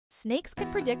Snakes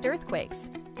can predict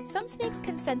earthquakes. Some snakes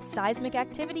can sense seismic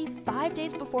activity 5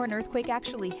 days before an earthquake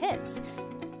actually hits.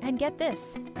 And get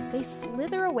this, they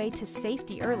slither away to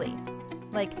safety early.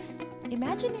 Like,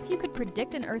 imagine if you could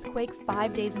predict an earthquake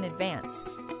 5 days in advance.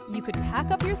 You could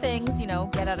pack up your things,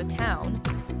 get out of town.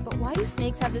 But why do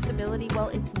snakes have this ability? Well,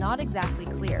 it's not exactly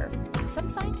clear. Some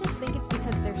scientists think it's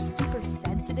because they're super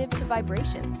sensitive to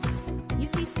vibrations. You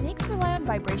see, snakes rely on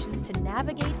vibrations to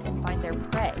navigate and find their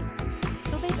prey.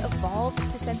 So they've evolved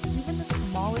to sense even the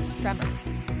smallest tremors.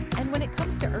 And when it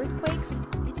comes to earthquakes,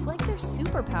 it's like their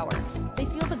superpower. They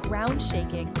feel the ground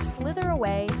shaking, slither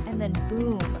away, and then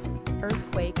boom,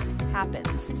 earthquake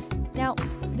happens. Now,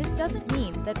 this doesn't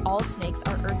mean that all snakes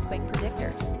are earthquake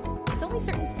predictors. It's only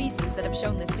certain species that have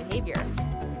shown this behavior.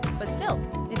 But still,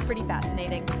 it's pretty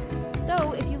fascinating.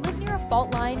 So if you live near a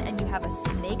fault line and you have a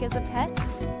snake as a pet,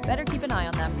 better keep an eye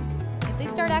on them. If they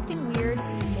start acting weird,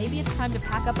 maybe it's time to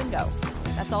pack up and go.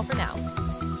 That's all for now.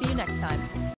 See you next time.